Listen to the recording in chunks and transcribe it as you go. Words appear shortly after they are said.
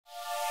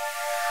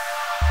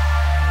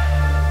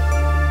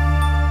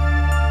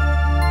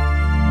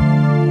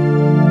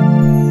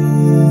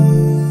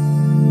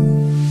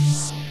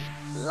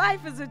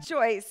a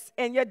choice,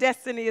 and your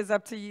destiny is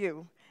up to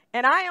you.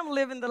 And I am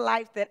living the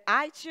life that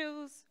I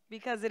choose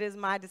because it is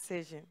my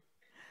decision.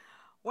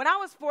 When I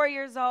was 4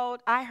 years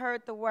old, I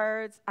heard the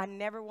words, "I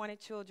never wanted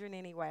children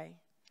anyway."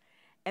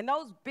 And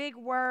those big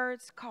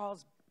words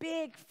caused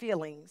big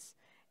feelings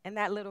in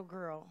that little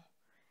girl.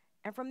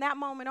 And from that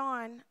moment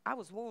on, I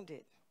was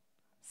wounded,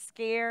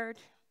 scared,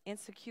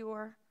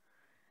 insecure,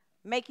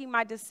 making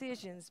my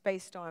decisions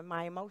based on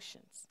my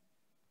emotions.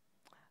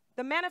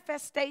 The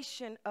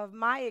manifestation of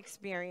my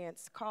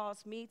experience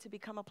caused me to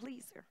become a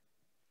pleaser,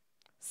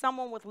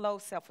 someone with low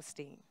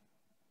self-esteem.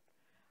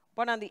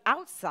 But on the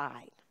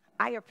outside,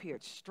 I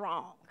appeared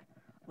strong,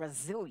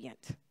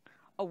 resilient,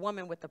 a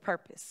woman with a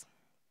purpose.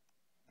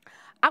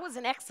 I was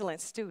an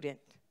excellent student,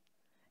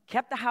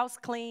 kept the house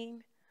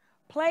clean,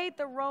 played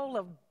the role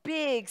of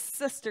big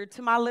sister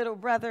to my little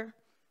brother,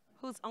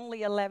 who's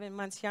only 11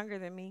 months younger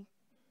than me.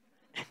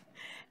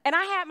 And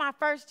I had my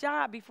first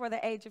job before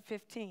the age of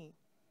 15.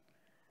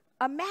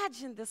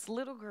 Imagine this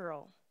little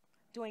girl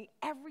doing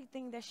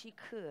everything that she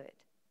could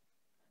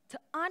to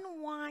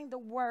unwind the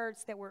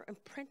words that were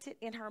imprinted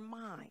in her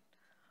mind,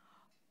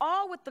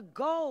 all with the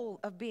goal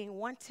of being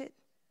wanted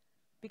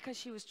because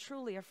she was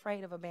truly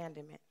afraid of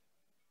abandonment.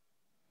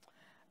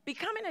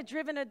 Becoming a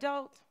driven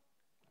adult,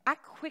 I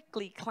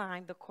quickly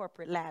climbed the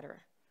corporate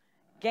ladder,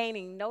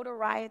 gaining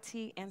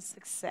notoriety and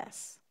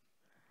success.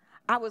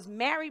 I was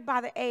married by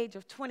the age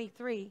of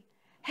 23,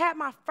 had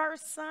my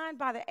first son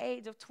by the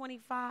age of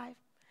 25,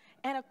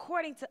 and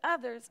according to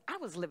others, I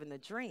was living the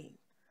dream.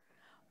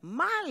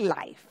 My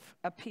life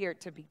appeared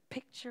to be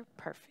picture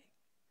perfect.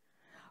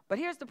 But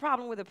here's the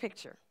problem with a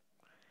picture.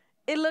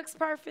 It looks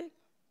perfect,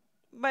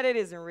 but it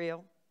isn't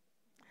real.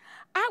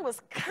 I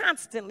was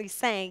constantly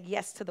saying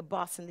yes to the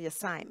boss and the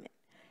assignment,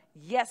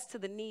 yes to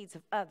the needs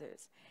of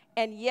others,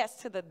 and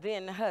yes to the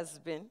then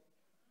husband.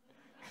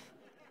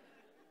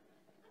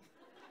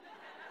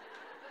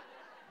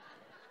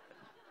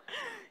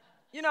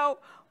 You know,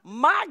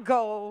 my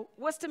goal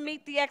was to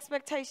meet the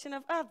expectation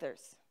of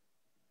others.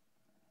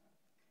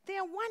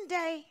 Then one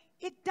day,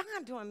 it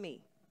dawned on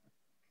me,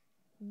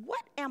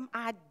 what am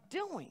I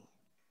doing?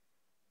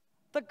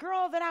 The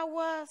girl that I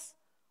was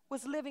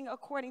living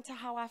according to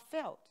how I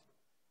felt.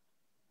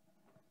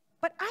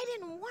 But I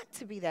didn't want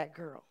to be that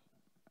girl.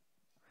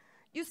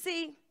 You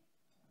see,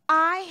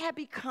 I had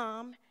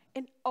become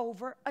an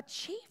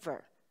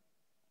overachiever,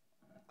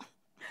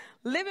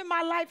 living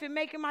my life and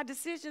making my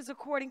decisions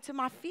according to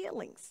my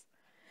feelings.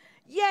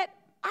 Yet,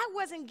 I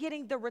wasn't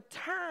getting the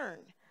return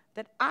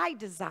that I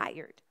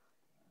desired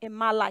in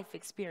my life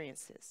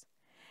experiences.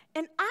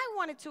 And I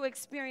wanted to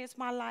experience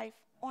my life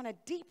on a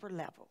deeper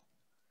level.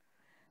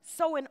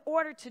 So in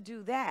order to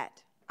do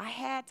that, I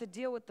had to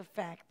deal with the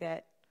fact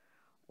that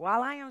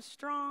while I am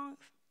strong,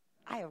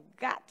 I have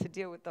got to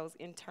deal with those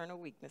internal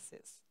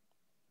weaknesses.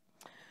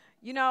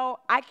 You know,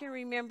 I can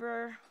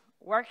remember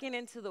working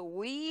into the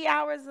wee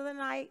hours of the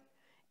night,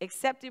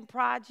 accepting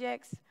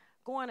projects,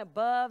 going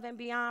above and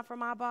beyond for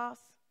my boss.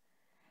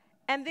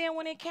 And then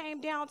when it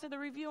came down to the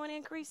review and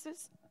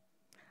increases,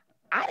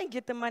 I didn't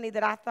get the money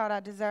that I thought I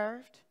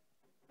deserved.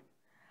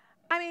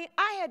 I mean,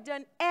 I had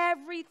done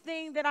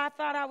everything that I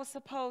thought I was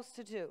supposed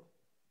to do,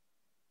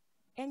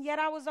 and yet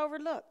I was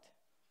overlooked.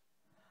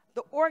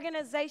 The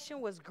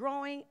organization was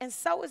growing, and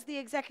so was the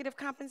executive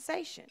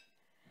compensation.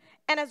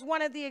 And as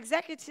one of the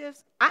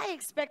executives, I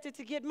expected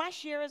to get my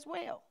share as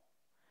well.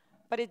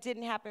 But it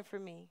didn't happen for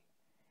me,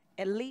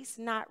 at least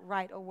not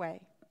right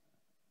away.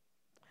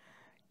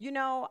 You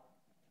know,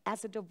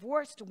 as a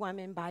divorced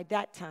woman by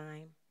that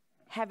time,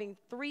 having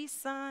 3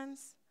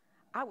 sons,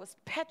 I was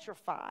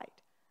petrified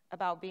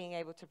about being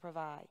able to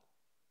provide.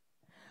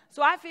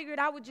 So I figured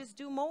I would just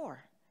do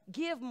more,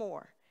 give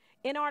more,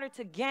 in order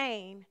to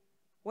gain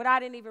what I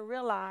didn't even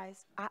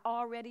realize I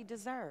already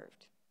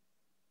deserved.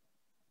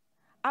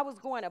 I was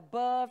going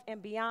above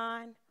and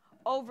beyond,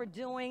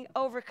 overdoing,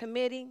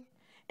 overcommitting.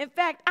 In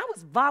fact, I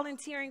was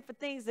volunteering for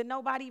things that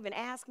nobody even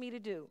asked me to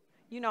do.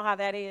 You know how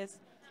that is.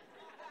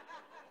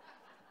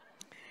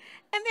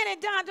 And then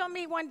it dawned on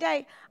me one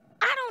day,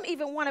 I don't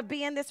even want to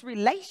be in this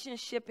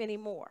relationship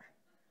anymore.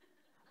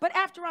 But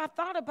after I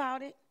thought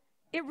about it,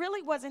 it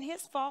really wasn't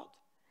his fault.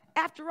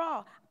 After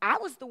all, I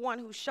was the one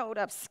who showed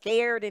up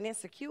scared and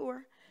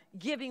insecure,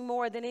 giving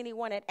more than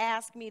anyone had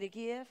asked me to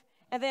give,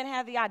 and then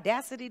had the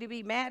audacity to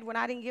be mad when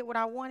I didn't get what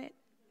I wanted.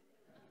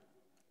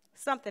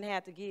 Something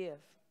had to give.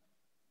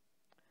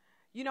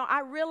 You know,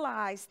 I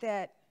realized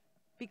that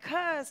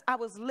because I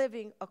was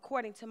living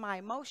according to my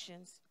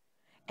emotions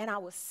and I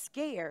was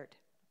scared,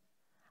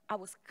 I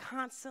was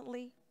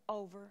constantly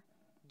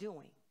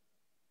overdoing.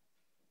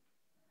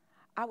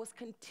 I was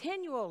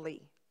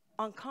continually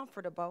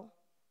uncomfortable.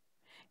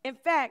 In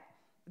fact,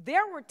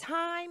 there were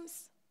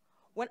times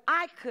when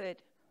I could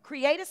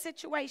create a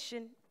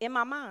situation in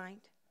my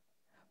mind,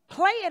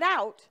 play it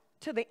out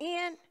to the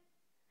end,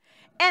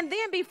 and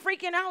then be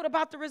freaking out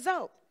about the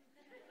result.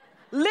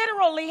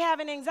 Literally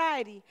having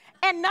anxiety,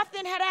 and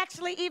nothing had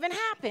actually even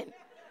happened.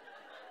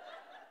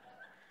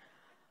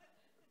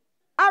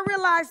 I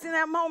realized in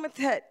that moment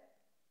that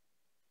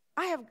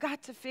I have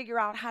got to figure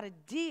out how to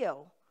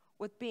deal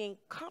with being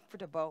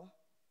comfortable,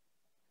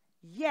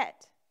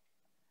 yet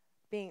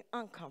being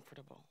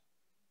uncomfortable.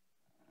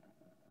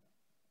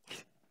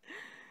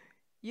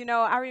 You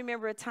know, I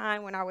remember a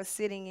time when I was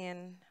sitting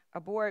in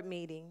a board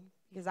meeting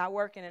because I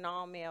work in an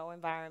all-male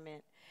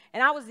environment,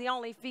 and I was the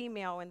only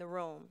female in the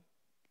room.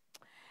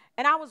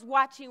 And I was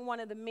watching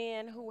one of the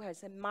men who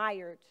has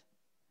admired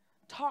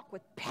talk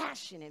with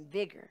passion and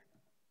vigor,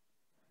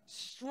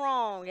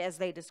 strong as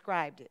they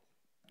described it.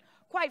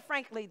 Quite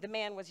frankly, the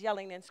man was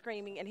yelling and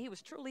screaming, and he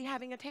was truly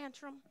having a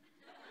tantrum.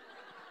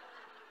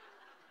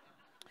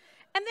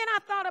 And then I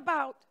thought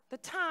about the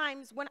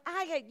times when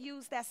I had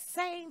used that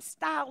same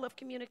style of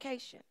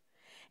communication,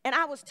 and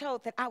I was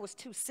told that I was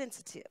too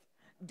sensitive,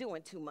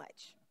 doing too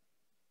much.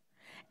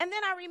 And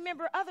then I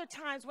remember other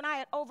times when I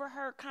had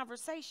overheard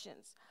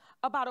conversations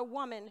about a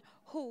woman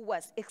who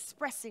was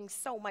expressing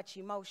so much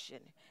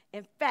emotion.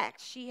 In fact,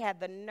 she had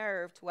the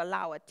nerve to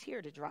allow a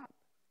tear to drop.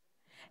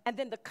 And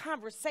then the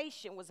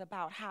conversation was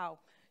about how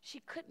she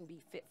couldn't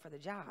be fit for the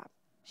job.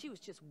 She was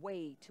just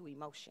way too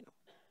emotional.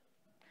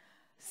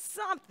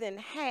 Something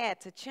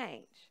had to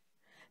change.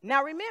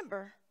 Now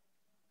remember,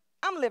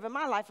 I'm living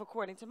my life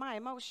according to my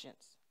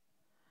emotions.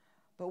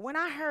 But when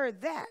I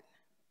heard that,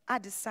 I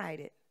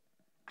decided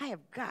I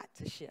have got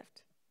to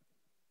shift.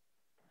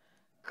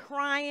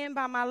 Crying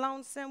by my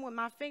lonesome when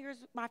my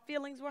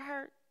feelings were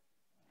hurt,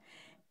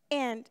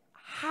 and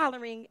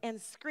hollering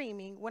and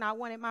screaming when I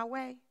wanted my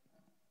way,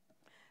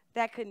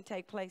 that couldn't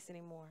take place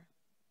anymore.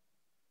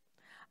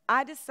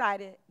 I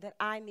decided that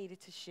I needed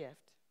to shift.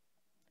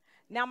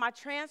 Now, my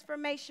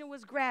transformation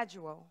was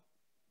gradual,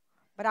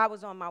 but I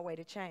was on my way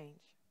to change.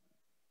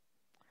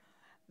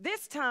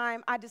 This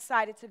time, I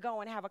decided to go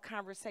and have a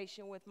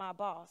conversation with my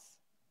boss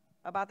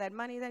about that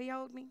money that he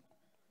owed me.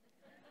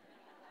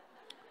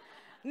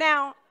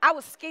 Now, I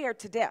was scared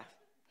to death,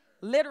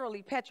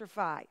 literally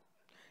petrified.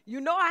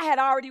 You know, I had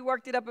already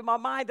worked it up in my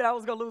mind that I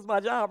was going to lose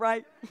my job,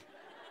 right?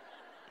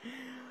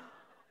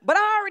 But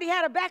I already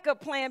had a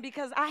backup plan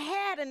because I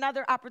had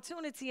another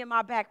opportunity in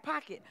my back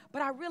pocket,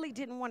 but I really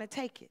didn't want to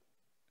take it.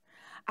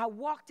 I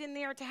walked in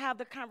there to have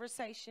the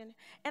conversation,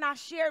 and I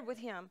shared with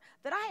him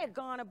that I had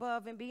gone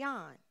above and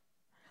beyond.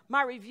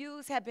 My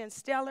reviews had been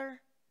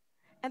stellar,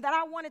 and that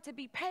I wanted to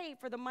be paid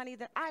for the money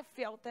that I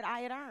felt that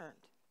I had earned.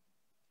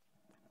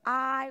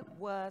 I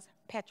was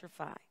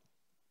petrified.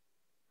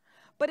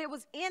 But it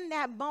was in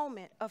that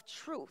moment of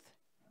truth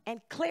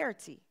and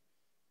clarity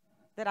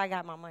that I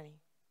got my money.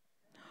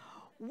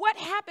 What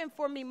happened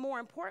for me more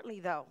importantly,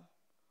 though,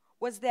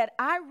 was that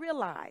I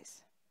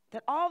realized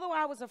that although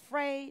I was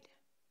afraid,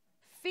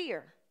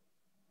 fear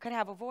could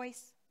have a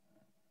voice,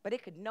 but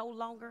it could no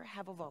longer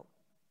have a vote.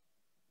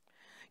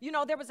 You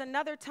know, there was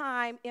another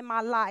time in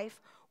my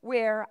life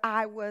where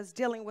I was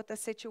dealing with a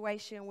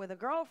situation with a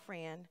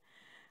girlfriend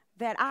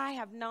that I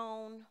have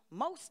known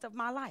most of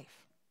my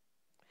life.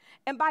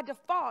 And by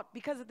default,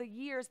 because of the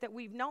years that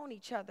we've known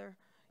each other,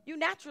 you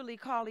naturally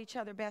call each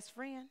other best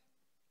friend.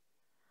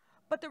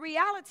 But the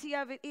reality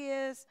of it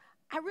is,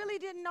 I really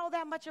didn't know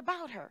that much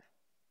about her.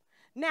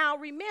 Now,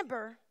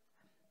 remember,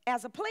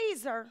 as a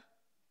pleaser,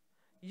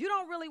 you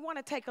don't really want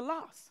to take a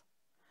loss.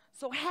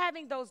 So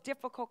having those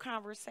difficult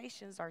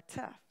conversations are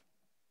tough.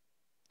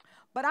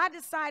 But I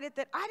decided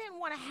that I didn't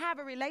want to have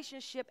a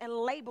relationship and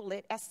label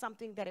it as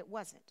something that it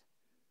wasn't.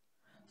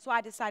 So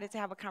I decided to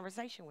have a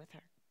conversation with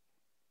her.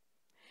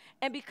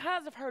 And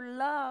because of her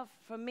love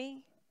for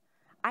me,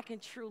 I can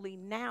truly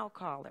now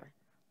call her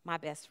my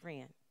best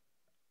friend.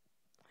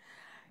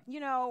 You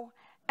know,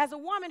 as a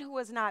woman who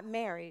is not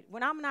married,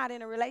 when I'm not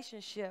in a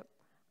relationship,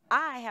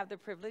 I have the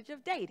privilege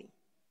of dating.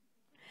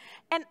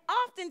 And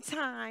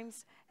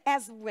oftentimes,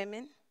 as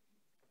women,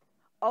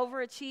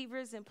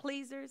 overachievers and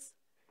pleasers,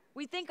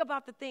 we think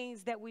about the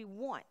things that we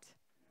want.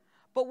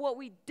 But what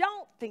we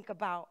don't think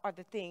about are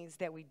the things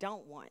that we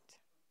don't want.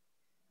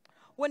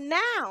 Well,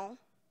 now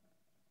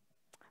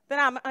that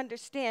I'm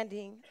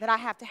understanding that I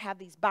have to have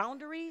these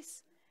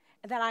boundaries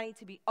and that I need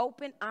to be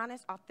open,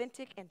 honest,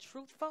 authentic, and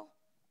truthful,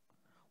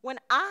 when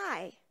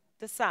I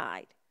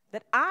decide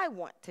that I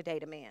want to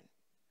date a man,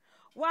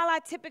 while I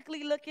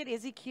typically look at,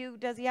 is he cute?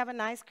 Does he have a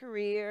nice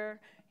career?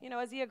 You know,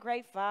 is he a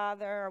great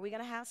father? Are we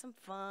going to have some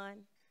fun?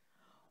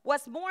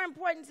 What's more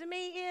important to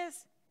me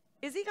is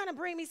he going to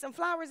bring me some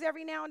flowers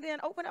every now and then,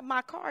 open up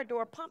my car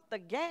door, pump the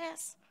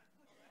gas?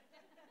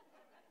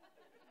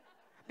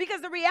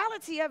 Because the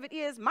reality of it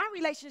is my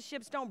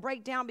relationships don't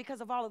break down because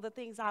of all of the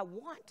things I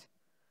want.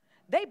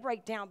 They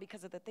break down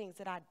because of the things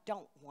that I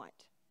don't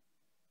want.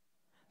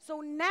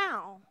 So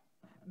now,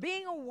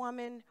 being a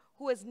woman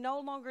who is no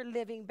longer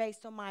living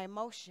based on my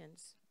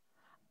emotions,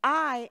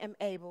 I am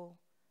able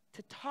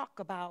to talk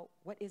about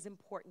what is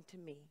important to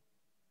me.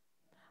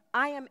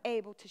 I am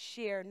able to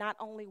share not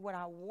only what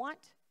I want,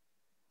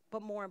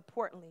 but more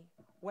importantly,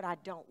 what I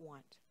don't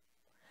want.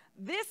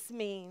 This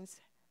means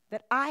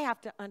that I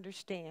have to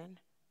understand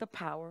the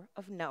power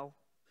of no.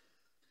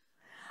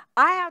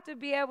 I have to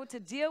be able to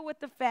deal with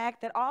the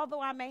fact that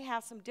although I may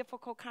have some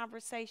difficult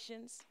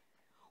conversations,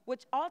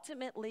 which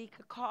ultimately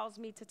could cause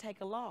me to take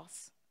a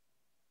loss,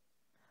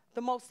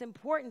 the most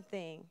important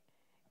thing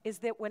is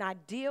that when I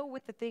deal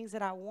with the things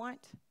that I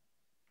want,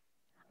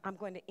 I'm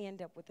going to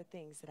end up with the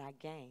things that I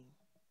gain.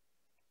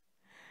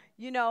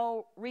 You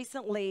know,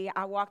 recently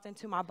I walked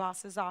into my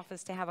boss's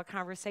office to have a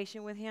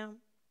conversation with him.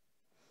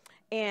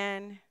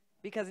 And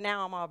because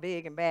now I'm all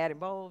big and bad and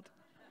bold,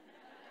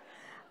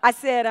 I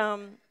said,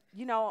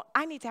 you know,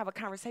 I need to have a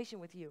conversation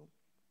with you.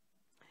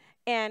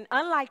 And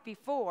unlike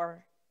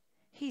before,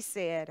 he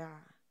said,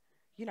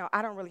 you know,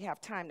 I don't really have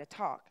time to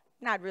talk.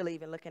 Not really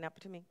even looking up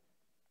to me.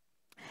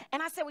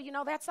 And I said, well, you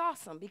know, that's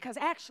awesome, because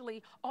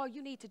actually all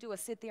you need to do is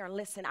sit there and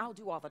listen. I'll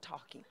do all the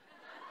talking.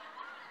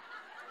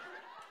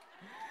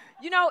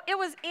 You know, it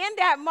was in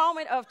that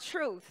moment of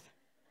truth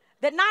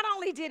that not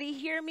only did he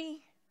hear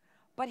me,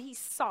 but he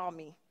saw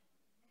me.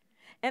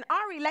 And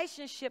our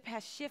relationship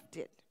has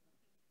shifted,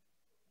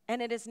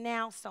 and it is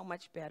now so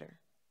much better.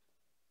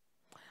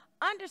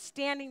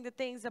 Understanding the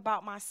things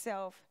about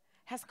myself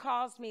has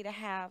caused me to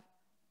have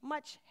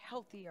much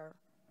healthier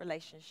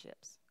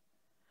relationships.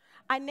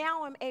 I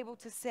now am able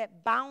to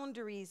set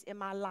boundaries in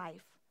my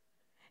life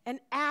and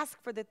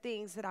ask for the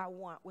things that I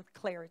want with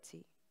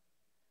clarity.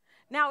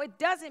 Now, it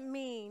doesn't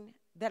mean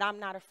that I'm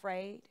not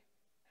afraid.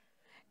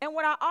 And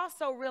what I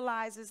also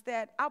realize is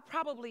that I'll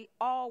probably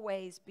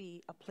always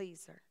be a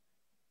pleaser.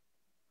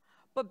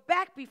 But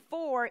back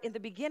before, in the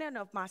beginning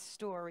of my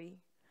story,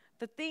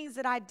 the things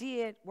that I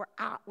did were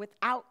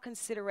without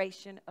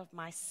consideration of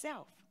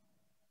myself.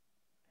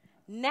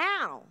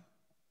 Now,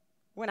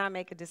 when I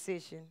make a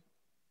decision,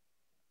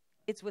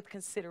 it's with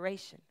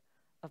consideration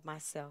of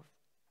myself.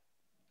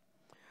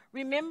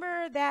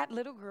 Remember that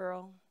little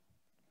girl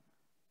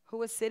who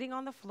was sitting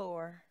on the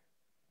floor,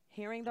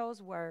 hearing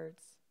those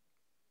words,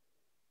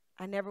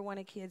 I never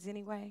wanted kids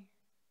anyway?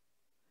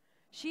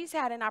 She's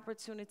had an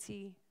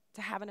opportunity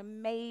to have an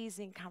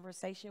amazing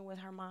conversation with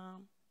her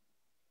mom.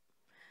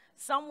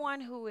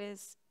 Someone who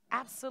is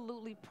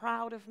absolutely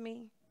proud of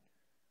me,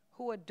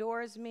 who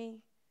adores me,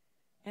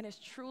 and is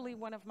truly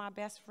one of my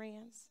best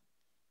friends.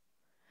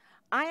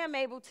 I am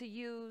able to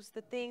use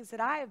the things that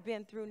I have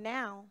been through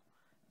now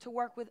to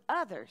work with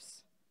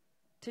others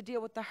to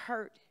deal with the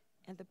hurt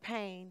and the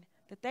pain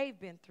that they've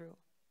been through.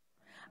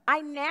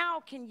 I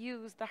now can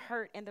use the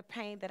hurt and the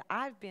pain that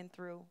I've been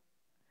through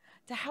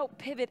to help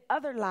pivot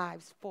other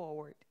lives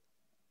forward.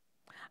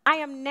 I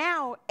am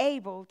now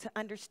able to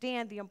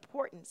understand the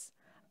importance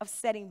of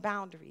setting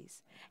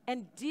boundaries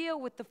and deal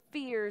with the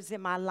fears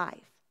in my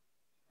life.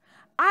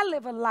 I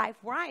live a life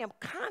where I am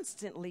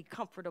constantly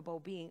comfortable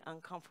being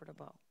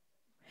uncomfortable.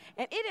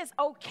 And it is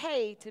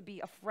okay to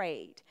be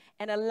afraid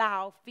and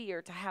allow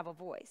fear to have a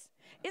voice.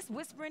 It's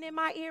whispering in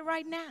my ear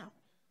right now.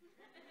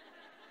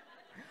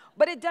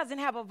 But it doesn't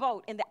have a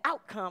vote in the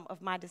outcome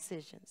of my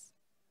decisions.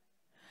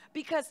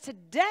 Because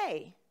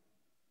today,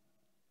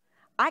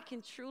 I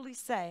can truly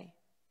say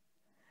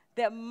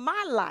that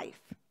my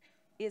life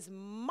is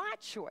my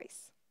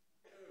choice.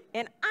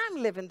 And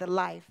I'm living the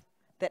life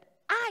that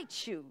I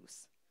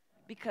choose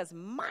because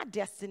my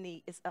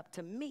destiny is up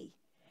to me.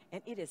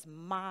 And it is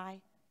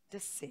my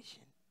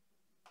decision.